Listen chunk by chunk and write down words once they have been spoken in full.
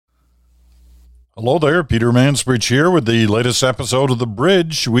Hello there, Peter Mansbridge here with the latest episode of The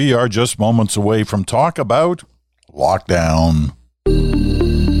Bridge. We are just moments away from talk about lockdown.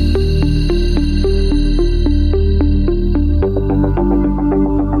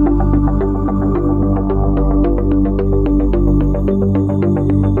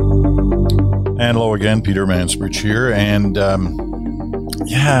 And hello again, Peter Mansbridge here. And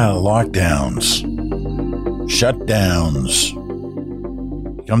lockdowns, shutdowns.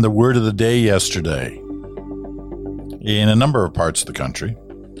 Become the word of the day yesterday in a number of parts of the country,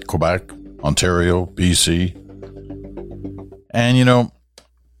 Quebec, Ontario, BC. And,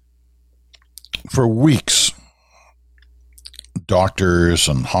 for weeks, doctors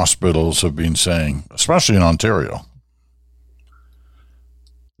and hospitals have been saying, especially in Ontario,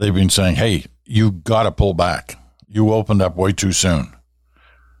 they've been saying, hey, you got to pull back. You opened up way too soon.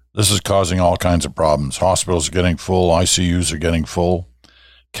 This is causing all kinds of problems. Hospitals are getting full. ICUs are getting full.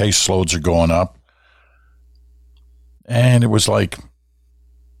 Caseloads are going up. And it was like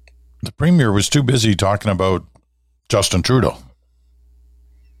the premier was too busy talking about Justin Trudeau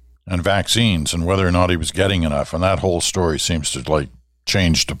and vaccines and whether or not he was getting enough. And that whole story seems to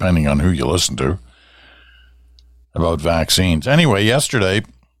change depending on who you listen to about vaccines. Anyway, yesterday,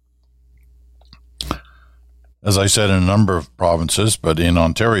 as I said, in a number of provinces, but in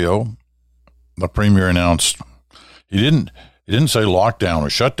Ontario, the premier announced he didn't say lockdown or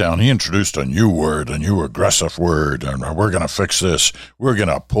shutdown. He introduced a new word, a new aggressive word, and we're going to fix this. We're going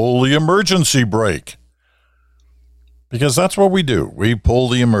to pull the emergency brake. Because that's what we do. We pull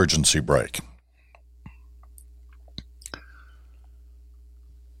the emergency brake.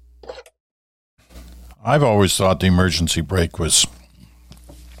 I've always thought the emergency brake was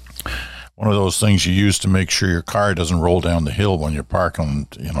one of those things you use to make sure your car doesn't roll down the hill when you park on,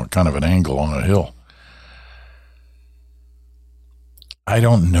 kind of an angle on a hill. I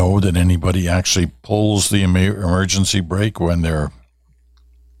don't know that anybody actually pulls the emergency brake when they're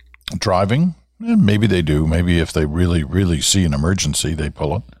driving. Maybe they do. Maybe if they really, really see an emergency, they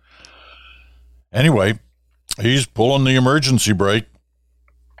pull it. Anyway, he's pulling the emergency brake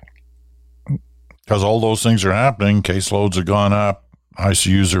because all those things are happening. Caseloads have gone up.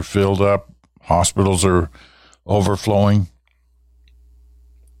 ICUs are filled up. Hospitals are overflowing.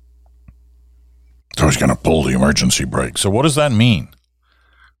 So he's going to pull the emergency brake. So what does that mean?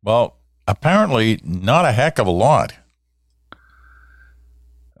 Well, apparently not a heck of a lot.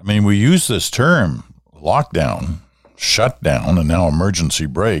 I mean, we use this term, lockdown, shutdown, and now emergency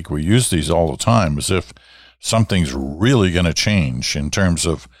brake. We use these all the time as if something's really going to change in terms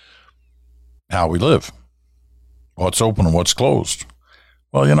of how we live, what's open and what's closed.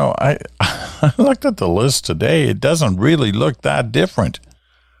 Well, I looked at the list today. It doesn't really look that different.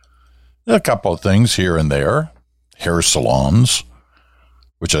 There are a couple of things here and there. Hair salons,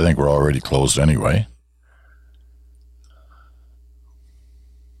 which I think were already closed anyway.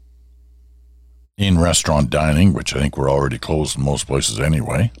 In-restaurant dining, which I think were already closed in most places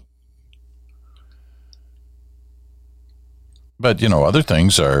anyway. But, other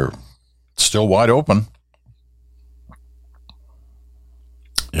things are still wide open.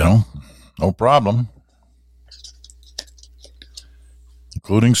 No problem.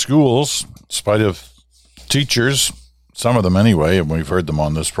 Including schools, in spite of teachers, some of them anyway, and we've heard them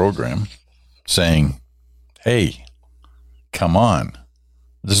on this program, saying, hey, come on,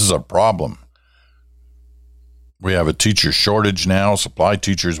 this is a problem. We have a teacher shortage now. Supply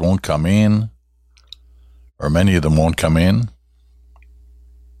teachers won't come in, or many of them won't come in.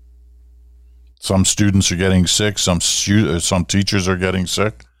 Some students are getting sick. Some teachers are getting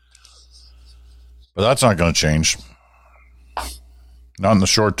sick. But that's not going to change. Not in the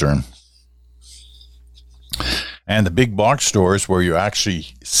short term. And the big box stores where you actually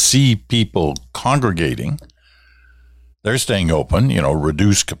see people congregating, they're staying open,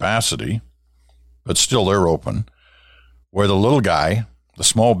 reduced capacity, but still they're open. Where the little guy, the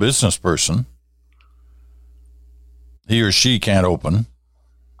small business person, he or she can't open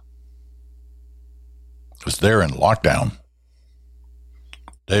because they're in lockdown.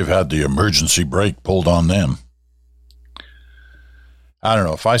 They've had the emergency brake pulled on them. I don't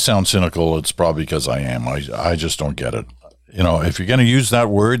know. If I sound cynical, it's probably because I am. I just don't get it. If you're going to use that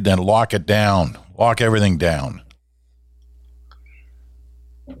word, then lock it down. Lock everything down.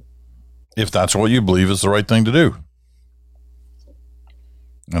 If that's what you believe is the right thing to do.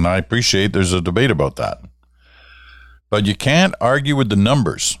 And I appreciate there's a debate about that. But you can't argue with the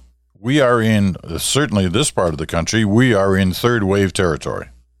numbers. We are in, certainly this part of the country, we are in third wave territory.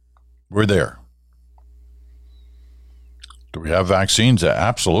 We're there. Do we have vaccines?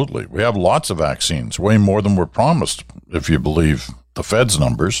 Absolutely. We have lots of vaccines, way more than were promised, if you believe the Fed's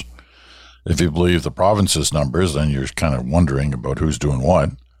numbers. If you believe the province's numbers, then you're kind of wondering about who's doing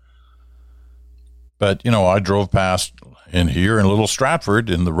what. But, I drove past in here in Little Stratford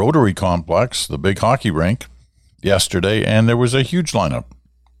in the Rotary Complex, the big hockey rink, yesterday, and there was a huge lineup.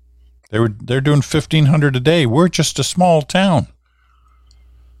 They're doing 1,500 a day. We're just a small town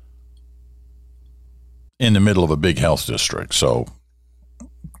in the middle of a big health district. So,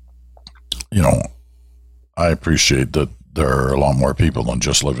 I appreciate that there are a lot more people than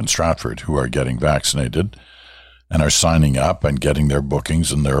just live in Stratford who are getting vaccinated and are signing up and getting their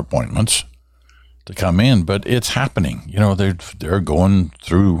bookings and their appointments to come in. But it's happening. They're going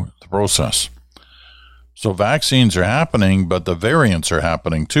through the process. So vaccines are happening, but the variants are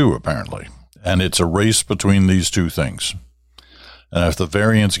happening too, apparently. And it's a race between these two things. And if the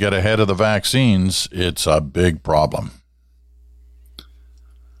variants get ahead of the vaccines, it's a big problem.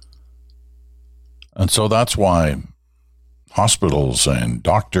 And so that's why hospitals and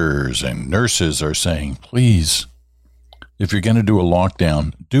doctors and nurses are saying, please, if you're going to do a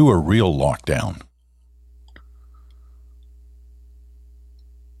lockdown, do a real lockdown.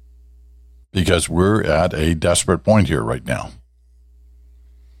 Because we're at a desperate point here right now.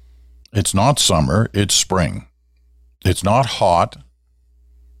 It's not summer, it's spring. It's not hot.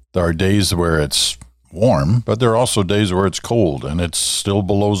 There are days where it's warm, but there are also days where it's cold, and it's still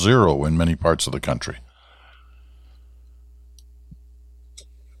below zero in many parts of the country.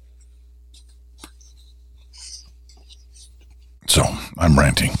 So, I'm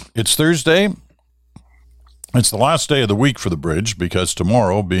ranting. It's Thursday. It's the last day of the week for the bridge because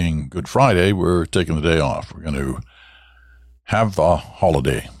tomorrow, being Good Friday, we're taking the day off. We're going to have a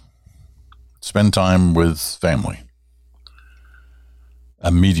holiday. Spend time with family.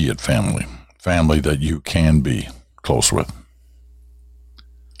 Immediate family. Family that you can be close with.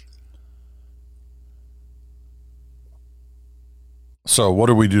 So what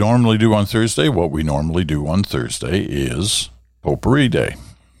do we normally do on Thursday? What we normally do on Thursday is Potpourri Day.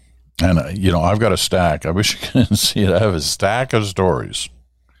 And, I've got a stack. I wish you could see it. I have a stack of stories.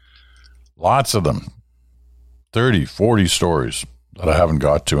 Lots of them. 30, 40 stories that I haven't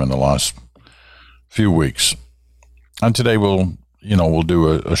got to in the last few weeks. And today we'll do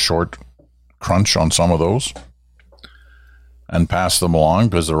a short crunch on some of those and pass them along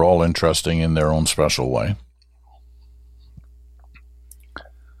because they're all interesting in their own special way.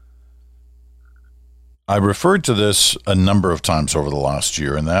 I referred to this a number of times over the last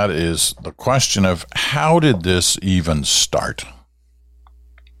year, and that is the question of how did this even start?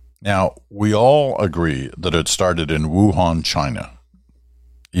 Now, we all agree that it started in Wuhan, China.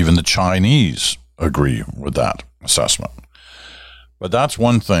 Even the Chinese agree with that assessment. But that's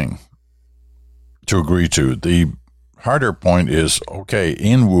one thing to agree to. The harder point is, okay,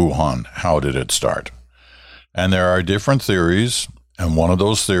 in Wuhan, how did it start? And there are different theories. And one of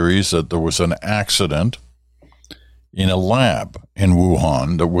those theories that there was an accident in a lab in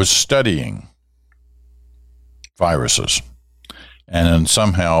Wuhan that was studying viruses. And then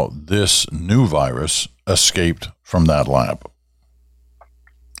somehow this new virus escaped from that lab.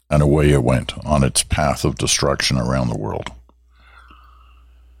 And away it went on its path of destruction around the world.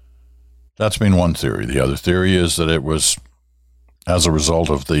 That's been one theory. The other theory is that it was as a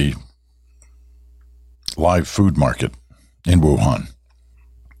result of the live food market in Wuhan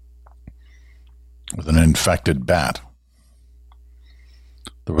with an infected bat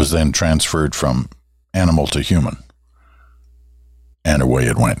that was then transferred from animal to human, and away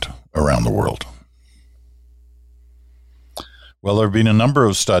it went around the world. Well, there have been a number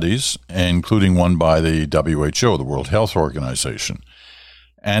of studies, including one by the WHO, the World Health Organization,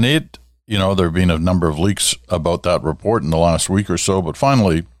 and there have been a number of leaks about that report in the last week or so, but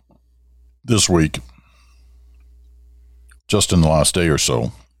finally, this week, just in the last day or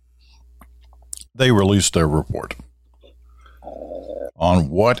so, they released their report on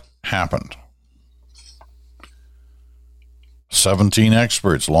what happened. 17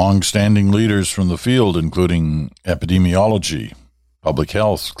 experts, long-standing leaders from the field, including epidemiology, public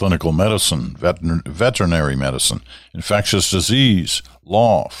health, clinical medicine, veterinary medicine, infectious disease,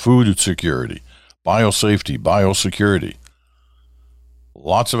 law, food security, biosafety, biosecurity.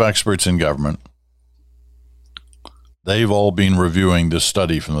 Lots of experts in government. They've all been reviewing this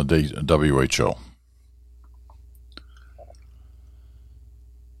study from the WHO.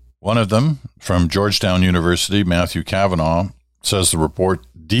 One of them, from Georgetown University, Matthew Cavanaugh, says the report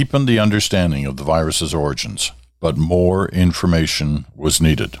deepened the understanding of the virus's origins, but more information was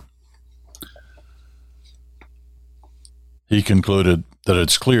needed. He concluded that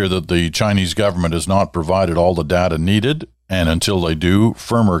it's clear that the Chinese government has not provided all the data needed, and until they do,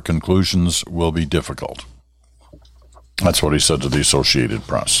 firmer conclusions will be difficult. That's what he said to the Associated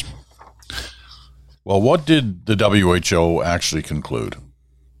Press. Well, what did the WHO actually conclude?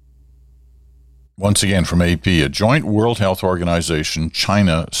 Once again from AP, a joint World Health Organization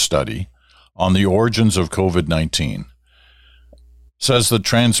China study on the origins of COVID-19 says the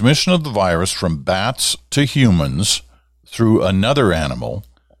transmission of the virus from bats to humans through another animal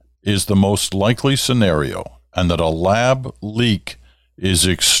is the most likely scenario, and that a lab leak is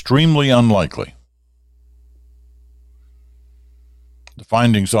extremely unlikely. The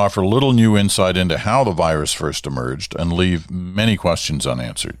findings offer little new insight into how the virus first emerged and leave many questions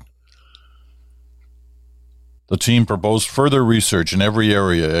unanswered. The team proposed further research in every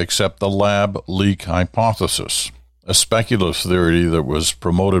area except the lab leak hypothesis, a speculative theory that was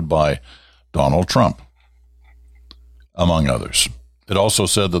promoted by Donald Trump, among others. It also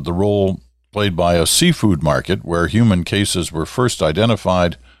said that the role played by a seafood market where human cases were first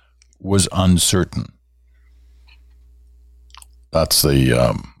identified was uncertain. That's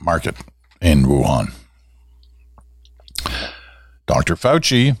the market in Wuhan. Dr.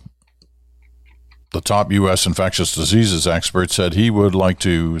 Fauci, the top U.S. infectious diseases expert, said he would like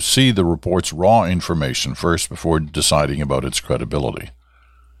to see the report's raw information first before deciding about its credibility.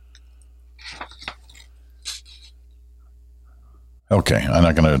 Okay, I'm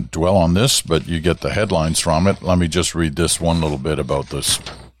not going to dwell on this, but you get the headlines from it. Let me just read this one little bit about this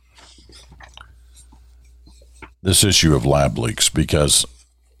issue of lab leaks, because,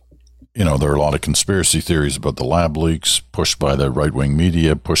 you know, there are a lot of conspiracy theories about the lab leaks pushed by the right-wing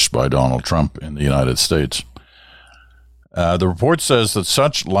media, pushed by Donald Trump in the United States. The report says that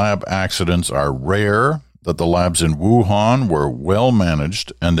such lab accidents are rare, that the labs in Wuhan were well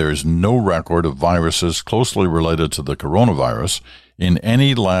managed, and there is no record of viruses closely related to the coronavirus in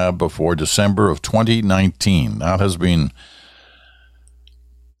any lab before December of 2019. That has been,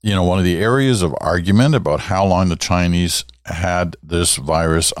 you know, one of the areas of argument about how long the Chinese had this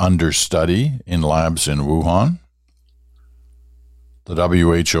virus under study in labs in Wuhan. The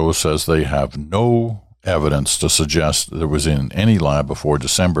WHO says they have no evidence to suggest that it was in any lab before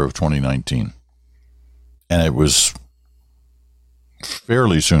December of 2019. And it was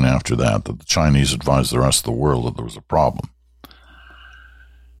fairly soon after that that the Chinese advised the rest of the world that there was a problem.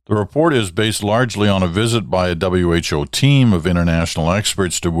 The report is based largely on a visit by a WHO team of international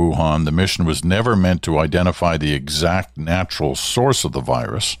experts to Wuhan. The mission was never meant to identify the exact natural source of the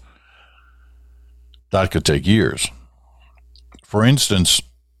virus. That could take years. For instance,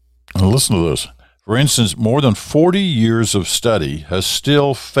 listen to this. For instance, more than 40 years of study has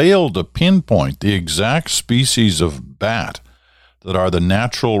still failed to pinpoint the exact species of bat that are the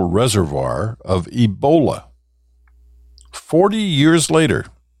natural reservoir of Ebola. 40 years later,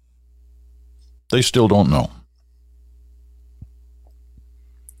 they still don't know.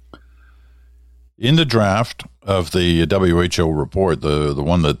 In the draft of the WHO report, the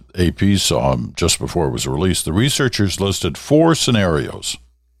one that AP saw just before it was released, the researchers listed 4 scenarios.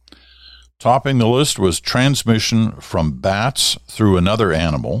 Topping the list was transmission from bats through another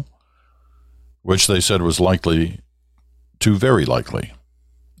animal, which they said was likely to very likely.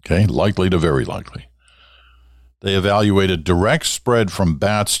 Okay, likely to very likely. They evaluated direct spread from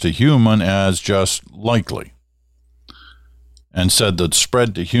bats to human as just likely, and said that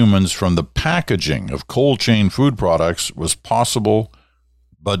spread to humans from the packaging of cold chain food products was possible,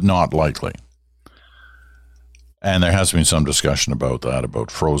 but not likely. And there has been some discussion about that, about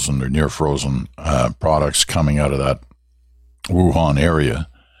frozen or near frozen products coming out of that Wuhan area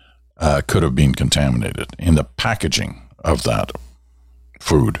could have been contaminated in the packaging of that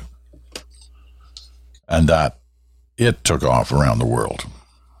food. And that it took off around the world.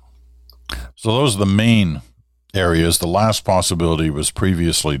 So those are the main areas. The last possibility was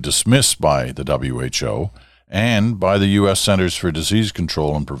previously dismissed by the WHO and by the U.S. Centers for Disease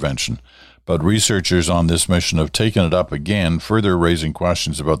Control and Prevention. But researchers on this mission have taken it up again, further raising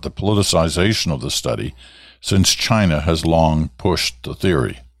questions about the politicization of the study, since China has long pushed the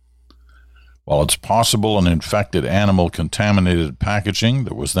theory. While it's possible an infected animal contaminated packaging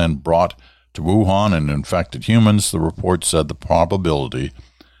that was then brought to Wuhan and infected humans, the report said the probability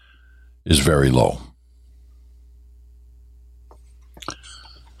is very low.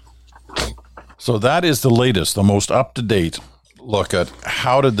 So that is the latest, the most up-to-date look at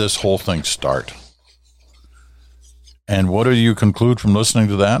how did this whole thing start. And what do you conclude from listening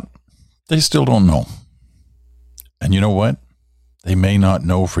to that? They still don't know. And you know what? They may not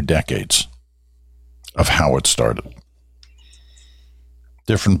know for decades of how it started.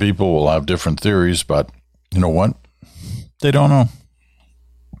 Different people will have different theories, but you know what? They don't know.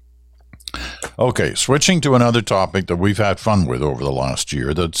 Okay, switching to another topic that we've had fun with over the last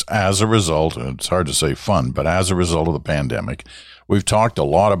year, that's as a result, it's hard to say fun, but as a result of the pandemic, we've talked a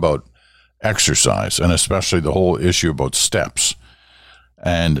lot about exercise, and especially the whole issue about steps.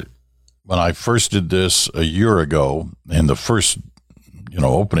 And when I first did this a year ago, in the first,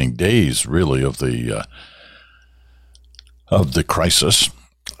 opening days really of the crisis,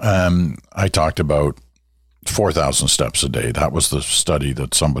 I talked about 4,000 steps a day. That was the study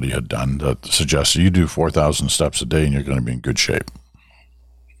that somebody had done that suggested you do 4,000 steps a day and you're going to be in good shape.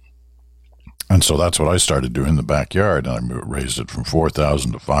 And so that's what I started doing in the backyard. And I raised it from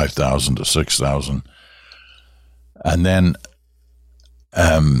 4,000 to 5,000 to 6,000. And then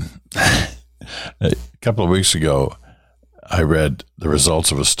a couple of weeks ago, I read the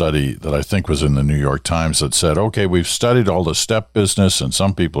results of a study that I think was in the New York Times that said, okay, we've studied all the step business, and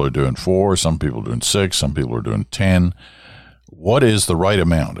some people are doing 4, some people are doing 6, some people are doing 10. What is the right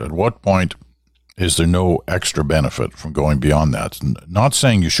amount? At what point is there no extra benefit from going beyond that? Not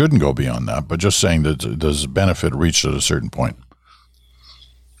saying you shouldn't go beyond that, but just saying that there's benefit reached at a certain point.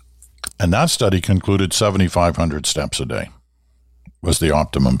 And that study concluded 7,500 steps a day was the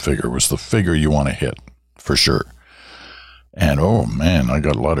optimum figure, was the figure you want to hit, for sure. And, oh, man, I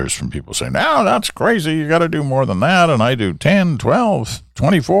got letters from people saying, no, that's crazy. You got to do more than that. And I do 10, 12,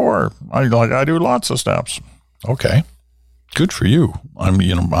 24. I do lots of steps. Okay. Good for you.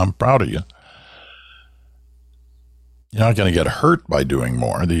 I'm proud of you. You're not going to get hurt by doing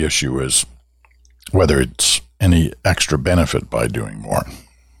more. The issue is whether it's any extra benefit by doing more.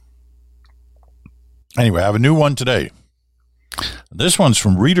 Anyway, I have a new one today. This one's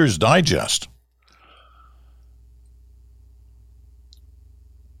from Reader's Digest.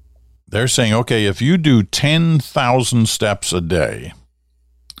 They're saying, okay, if you do 10,000 steps a day,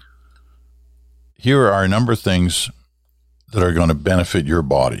 here are a number of things that are going to benefit your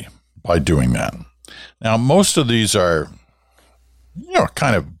body by doing that. Now, most of these are,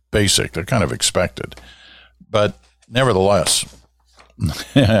 kind of basic. They're kind of expected. But nevertheless,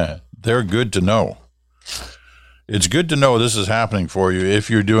 they're good to know. It's good to know this is happening for you if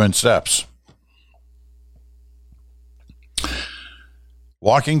you're doing steps.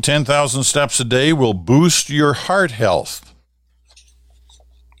 Walking 10,000 steps a day will boost your heart health.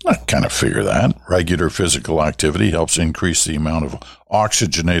 I kind of figure that. Regular physical activity helps increase the amount of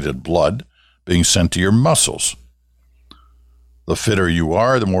oxygenated blood being sent to your muscles. The fitter you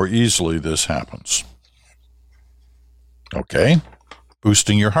are, the more easily this happens. Okay,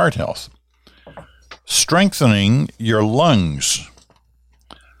 boosting your heart health. Strengthening your lungs.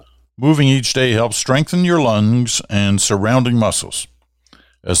 Moving each day helps strengthen your lungs and surrounding muscles.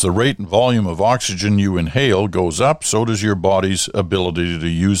 As the rate and volume of oxygen you inhale goes up, so does your body's ability to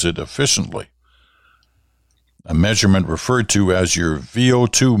use it efficiently. A measurement referred to as your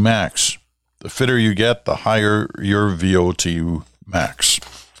VO2 max. The fitter you get, the higher your VO2 max.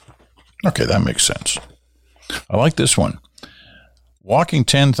 Okay, that makes sense. I like this one. Walking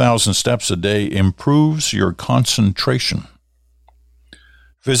 10,000 steps a day improves your concentration.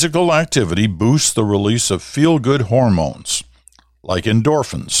 Physical activity boosts the release of feel-good hormones, like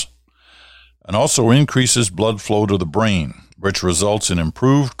endorphins, and also increases blood flow to the brain, which results in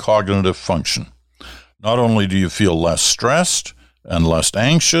improved cognitive function. Not only do you feel less stressed and less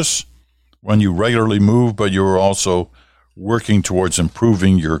anxious when you regularly move, but you are also working towards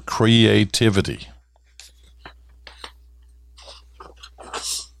improving your creativity.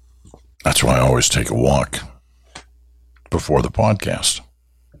 That's why I always take a walk before the podcast,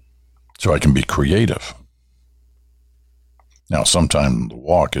 so I can be creative. Now, sometimes the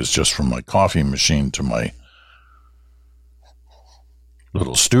walk is just from my coffee machine to my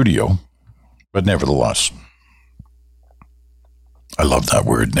little studio, but nevertheless, I love that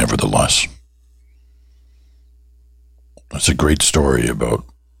word, nevertheless. It's a great story about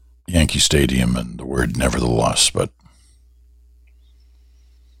Yankee Stadium and the word nevertheless, but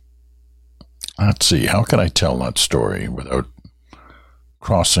let's see, how can I tell that story without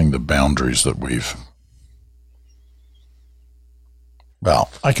crossing the boundaries that we've...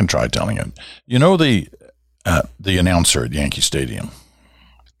 Well, I can try telling it. You know the announcer at Yankee Stadium,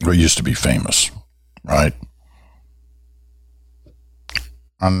 who used to be famous, right?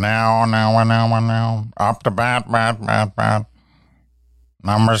 And now, up to bat.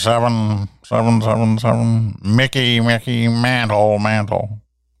 Number 777, Mickey, Mantle.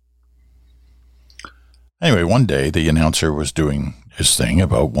 Anyway, one day the announcer was doing his thing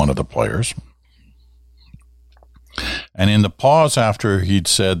about one of the players. And in the pause after he'd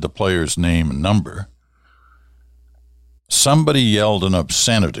said the player's name and number, somebody yelled an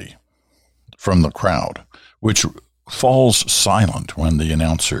obscenity from the crowd, which falls silent when the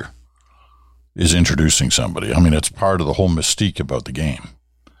announcer is introducing somebody. I mean, it's part of the whole mystique about the game.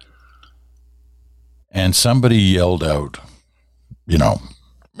 And somebody yelled out,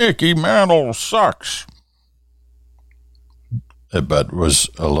 Mickey Mantle sucks. But it was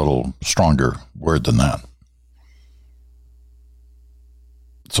a little stronger word than that.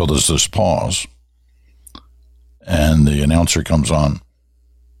 So there's this pause, and the announcer comes on.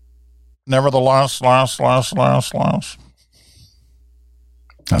 Nevertheless, last.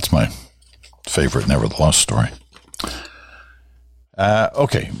 That's my favorite nevertheless story.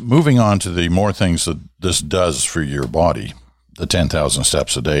 Okay, moving on to the more things that this does for your body, the 10,000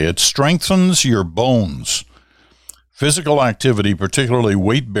 steps a day. It strengthens your bones. Physical activity, particularly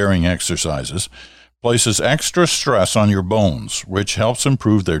weight-bearing exercises, places extra stress on your bones, which helps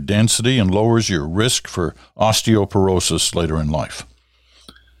improve their density and lowers your risk for osteoporosis later in life.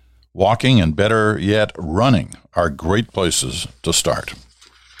 Walking and, better yet, running are great places to start.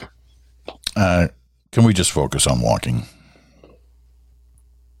 Can we just focus on walking?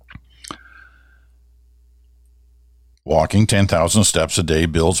 Walking 10,000 steps a day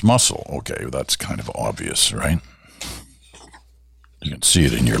builds muscle. Okay, that's kind of obvious, right? You can see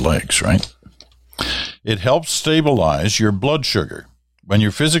it in your legs, right? It helps stabilize your blood sugar. When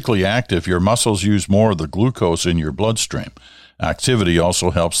you're physically active, your muscles use more of the glucose in your bloodstream. Activity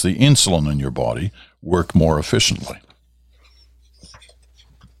also helps the insulin in your body work more efficiently.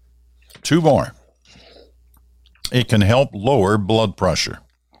 2 more. It can help lower blood pressure.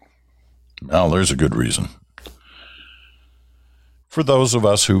 Well, there's a good reason. For those of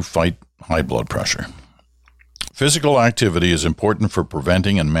us who fight high blood pressure. Physical activity is important for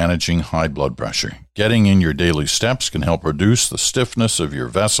preventing and managing high blood pressure. Getting in your daily steps can help reduce the stiffness of your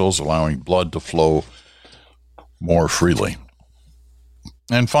vessels, allowing blood to flow more freely.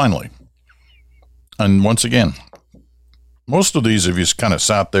 And finally, and once again, most of these, if you kind of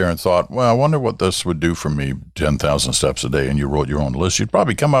sat there and thought, well, I wonder what this would do for me, 10,000 steps a day, and you wrote your own list, you'd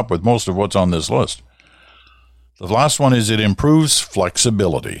probably come up with most of what's on this list. The last one is it improves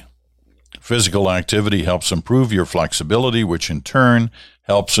flexibility. Physical activity helps improve your flexibility, which in turn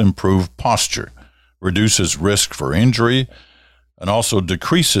helps improve posture, reduces risk for injury, and also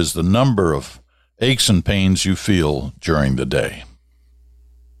decreases the number of aches and pains you feel during the day.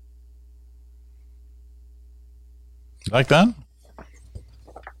 Like that?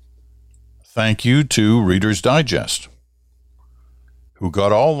 Thank you to Reader's Digest, who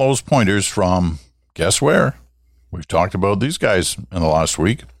got all those pointers from, guess where? We've talked about these guys in the last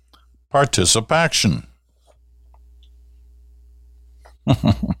week. Participation.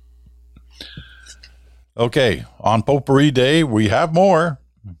 Okay, on Potpourri Day, we have more.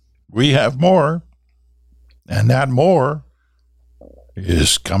 We have more. And that more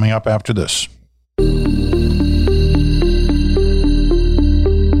is coming up after this.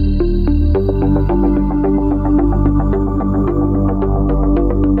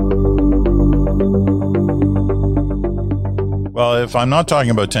 Well, if I'm not talking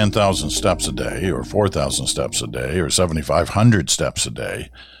about 10,000 steps a day or 4,000 steps a day or 7,500 steps a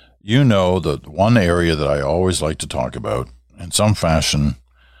day, you know that one area that I always like to talk about in some fashion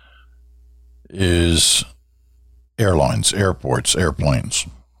is airlines, airports, airplanes.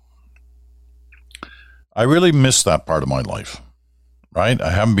 I really miss that part of my life, right? I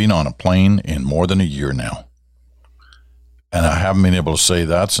haven't been on a plane in more than a year now. And I haven't been able to say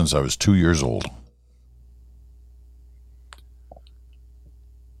that since I was 2 years old.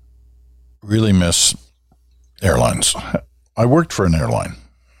 Really miss airlines. I worked for an airline.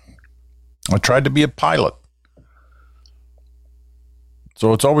 I tried to be a pilot.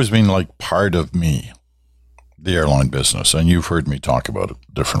 So it's always been like part of me, the airline business. And you've heard me talk about it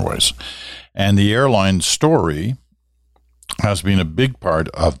different ways. And the airline story has been a big part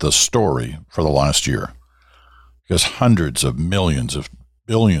of the story for the last year. Because hundreds of millions of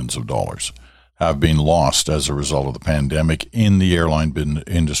billions of dollars have been lost as a result of the pandemic in the airline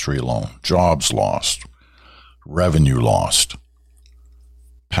industry alone. Jobs lost, revenue lost,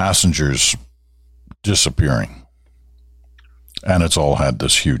 passengers disappearing. And it's all had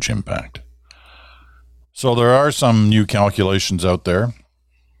this huge impact. So there are some new calculations out there.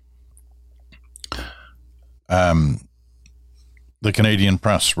 The Canadian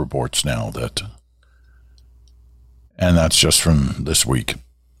Press reports now that, and that's just from this week,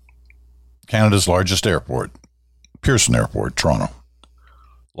 Canada's largest airport, Pearson Airport, Toronto,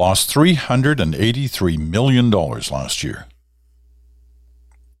 lost $383 million last year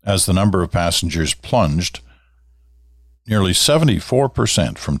as the number of passengers plunged nearly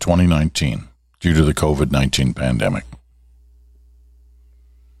 74% from 2019 due to the COVID-19 pandemic.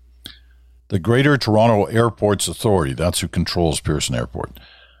 The Greater Toronto Airports Authority, that's who controls Pearson Airport,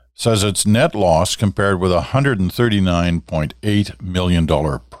 says its net loss compared with a $139.8 million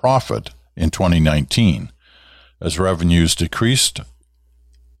profit in 2019 as revenues decreased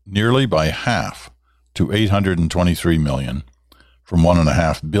nearly by half to 823 million from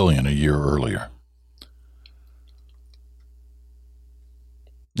 1.5 billion a year earlier.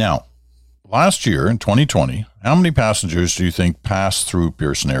 Now, last year in 2020, how many passengers do you think passed through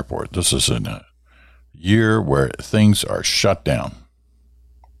Pearson Airport? This is a year where things are shut down.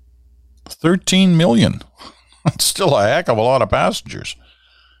 13 million. That's still a heck of a lot of passengers.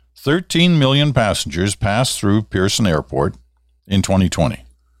 13 million passengers passed through Pearson Airport in 2020,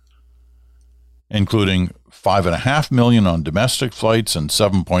 including 5.5 million on domestic flights and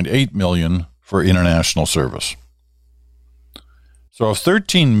 7.8 million for international service. So if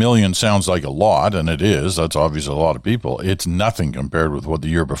 13 million sounds like a lot, and it is, that's obviously a lot of people, it's nothing compared with what the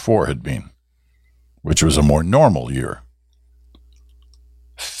year before had been, which was a more normal year.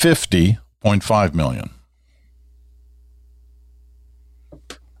 50.5 million.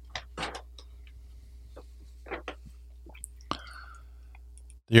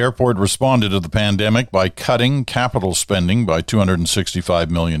 The airport responded to the pandemic by cutting capital spending by $265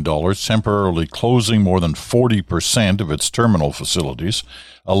 million, temporarily closing more than 40% of its terminal facilities,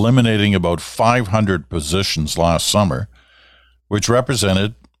 eliminating about 500 positions last summer, which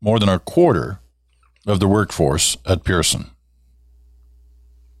represented more than a quarter of the workforce at Pearson.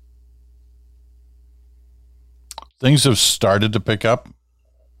 Things have started to pick up,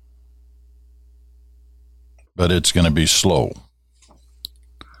 but it's going to be slow.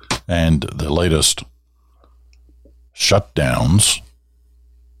 And the latest shutdowns,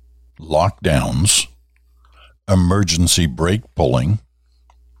 lockdowns, emergency brake pulling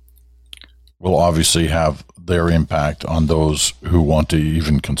will obviously have their impact on those who want to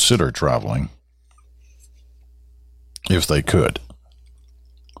even consider traveling, if they could.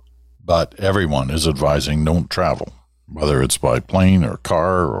 But everyone is advising don't travel, whether it's by plane or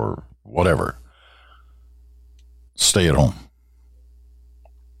car or whatever. Stay at home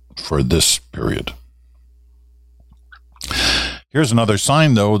for this period. Here's another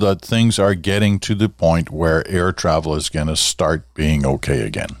sign, though, that things are getting to the point where air travel is going to start being okay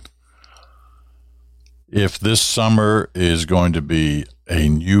again. If this summer is going to be a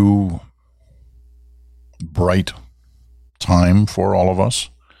new, bright time for all of us,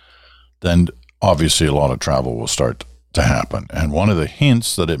 then obviously a lot of travel will start to happen. And one of the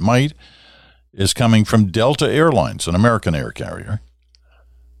hints that it might is coming from Delta Airlines, an American air carrier,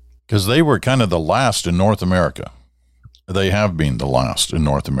 because they were kind of the last in North America. They have been the last in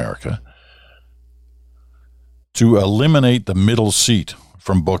North America to eliminate the middle seat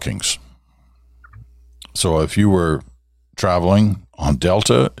from bookings. So if you were traveling on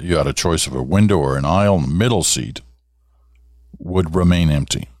Delta, you had a choice of a window or an aisle, and the middle seat would remain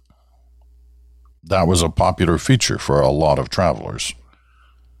empty. That was a popular feature for a lot of travelers.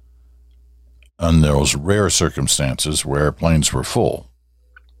 And those rare circumstances where planes were full.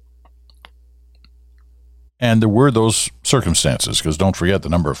 And there were those circumstances, because don't forget the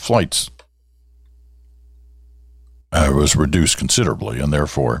number of flights was reduced considerably, and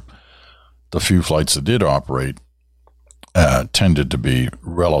therefore the few flights that did operate tended to be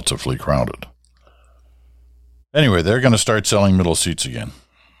relatively crowded. Anyway, they're going to start selling middle seats again.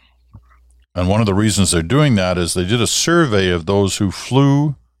 And one of the reasons they're doing that is they did a survey of those who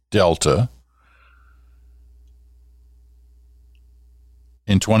flew Delta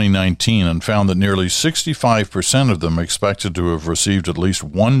in 2019 and found that nearly 65% of them expected to have received at least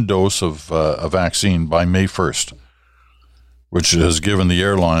one dose of a vaccine by May 1st, which has given the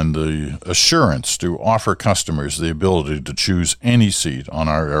airline the assurance to offer customers the ability to choose any seat on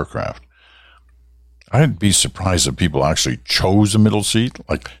our aircraft. I'd be surprised if people actually chose a middle seat.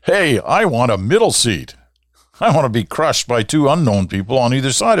 Like, hey, I want a middle seat. I want to be crushed by two unknown people on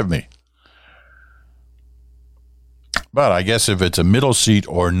either side of me. But I guess if it's a middle seat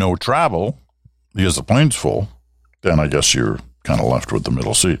or no travel, because the plane's full, then I guess you're kind of left with the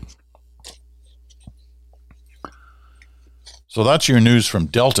middle seat. So that's your news from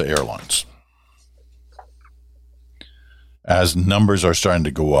Delta Airlines. As numbers are starting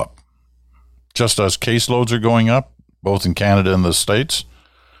to go up. Just as caseloads are going up, both in Canada and the States,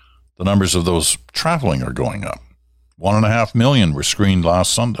 the numbers of those traveling are going up. 1.5 million were screened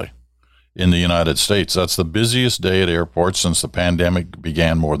last Sunday in the United States. That's the busiest day at airports since the pandemic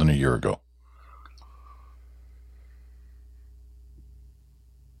began more than a year ago.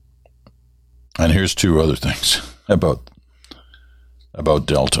 And here's two other things about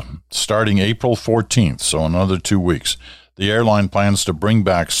Delta. Starting April 14th, so another 2 weeks, the airline plans to bring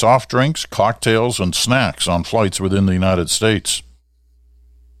back soft drinks, cocktails, and snacks on flights within the United States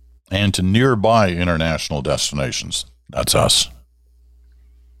and to nearby international destinations. That's us.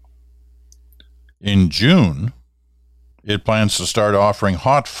 In June, it plans to start offering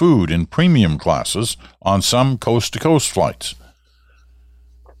hot food in premium classes on some coast-to-coast flights.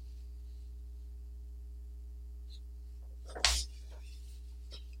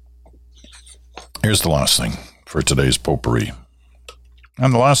 Here's the last thing for today's potpourri.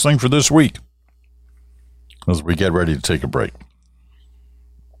 And the last thing for this week, as we get ready to take a break.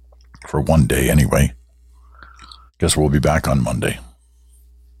 For one day, anyway. Guess we'll be back on Monday.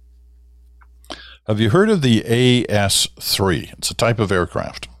 Have you heard of the AS-3? It's a type of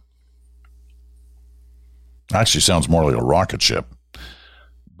aircraft. Actually sounds more like a rocket ship,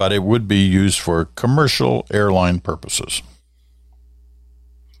 but it would be used for commercial airline purposes.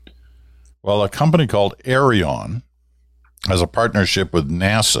 Well, a company called Aerion has a partnership with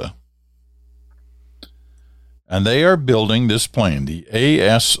NASA, and they are building this plane, the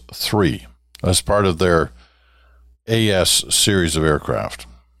AS-3, as part of their AS series of aircraft.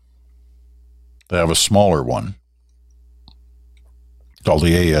 They have a smaller one called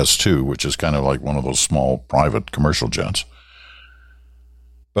the AS-2, which is kind of like one of those small private commercial jets.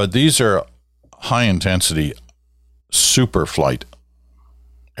 But these are high-intensity super flight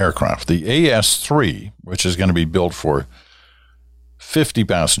aircraft. The AS-3, which is going to be built for 50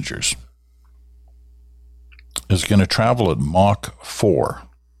 passengers, is going to travel at Mach 4,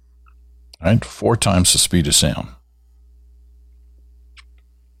 right? 4 times the speed of sound.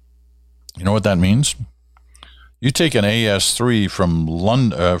 You know what that means? You take an AS-3 from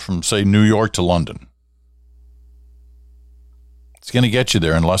London, from say New York to London. It's going to get you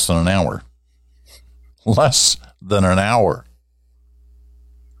there in less than an hour. Less than an hour.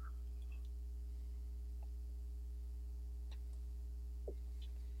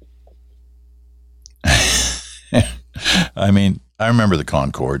 I mean, I remember the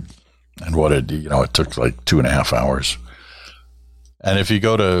Concorde and what it took like 2.5 hours. And if you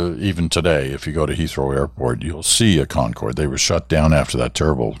go to, even today, if you go to Heathrow Airport, you'll see a Concorde. They were shut down after that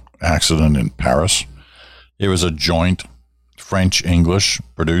terrible accident in Paris. It was a joint French-English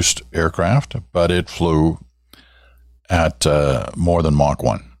produced aircraft, but it flew at more than Mach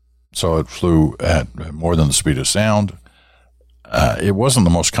 1. So it flew at more than the speed of sound. It wasn't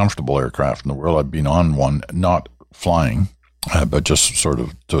the most comfortable aircraft in the world. I've been on one, not flying, but just sort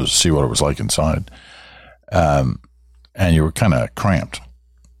of to see what it was like inside. And you were kind of cramped.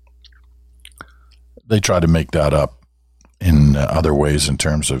 They tried to make that up in other ways in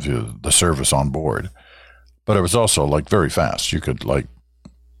terms of the service on board. But it was also like very fast. You could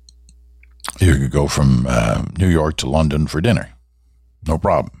go from New York to London for dinner. No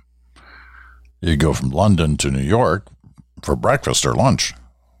problem. You could go from London to New York for breakfast or lunch.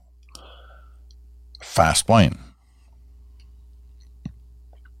 Fast plane.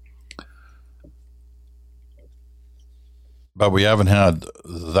 But we haven't had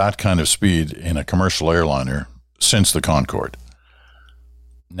that kind of speed in a commercial airliner since the Concorde.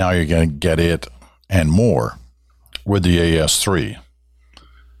 Now you're going to get it and more with the AS-3.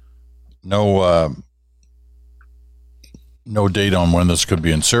 No date on when this could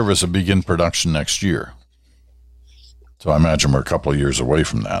be in service. It'll begin production next year. So I imagine we're a couple of years away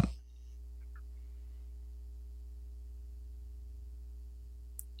from that.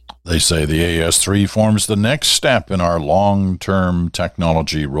 They say the AS-3 forms the next step in our long-term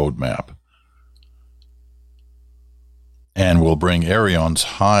technology roadmap and will bring Aerion's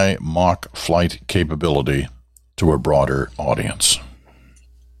high Mach flight capability to a broader audience.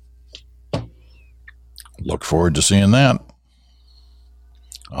 Look forward to seeing that.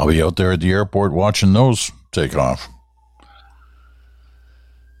 I'll be out there at the airport watching those take off.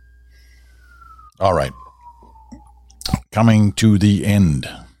 All right. Coming to the end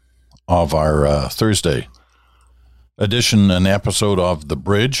of our Thursday edition and episode of The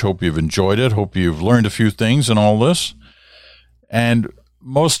Bridge. Hope you've enjoyed it. Hope you've learned a few things in all this. And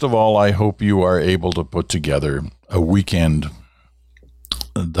most of all, I hope you are able to put together a weekend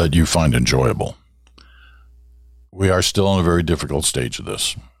that you find enjoyable. We are still in a very difficult stage of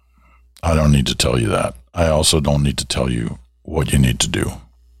this. I don't need to tell you that. I also don't need to tell you what you need to do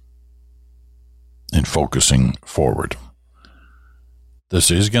in focusing forward.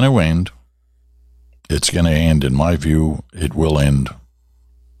 This is going to end. It's going to end, in my view. It will end.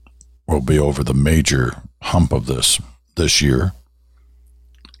 We'll be over the major hump of this year.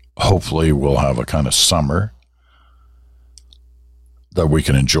 Hopefully we'll have a kind of summer that we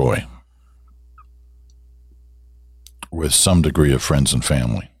can enjoy with some degree of friends and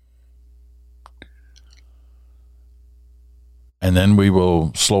family. And then we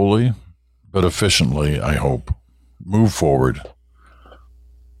will slowly but efficiently, I hope, move forward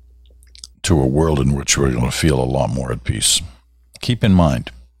to a world in which we're going to feel a lot more at peace. Keep in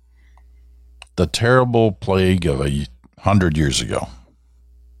mind, the terrible plague of a 100 years ago.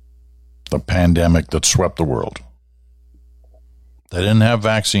 The pandemic that swept the world. They didn't have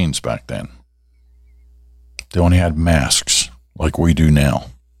vaccines back then. They only had masks like we do now.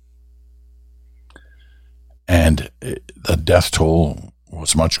 And the death toll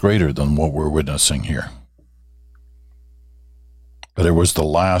was much greater than what we're witnessing here. But it was the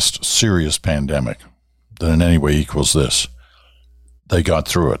last serious pandemic that in any way equals this. They got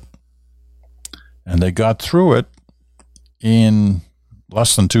through it. And they got through it in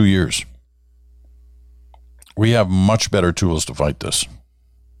less than 2 years. We have much better tools to fight this.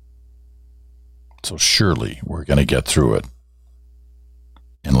 So surely we're going to get through it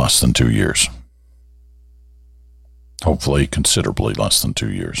in less than 2 years. Hopefully considerably less than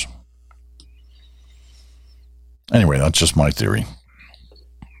 2 years. Anyway, that's just my theory.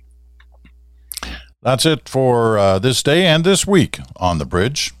 That's it for this day and this week on The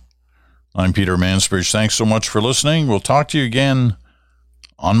Bridge. I'm Peter Mansbridge. Thanks so much for listening. We'll talk to you again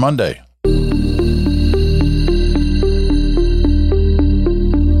on Monday.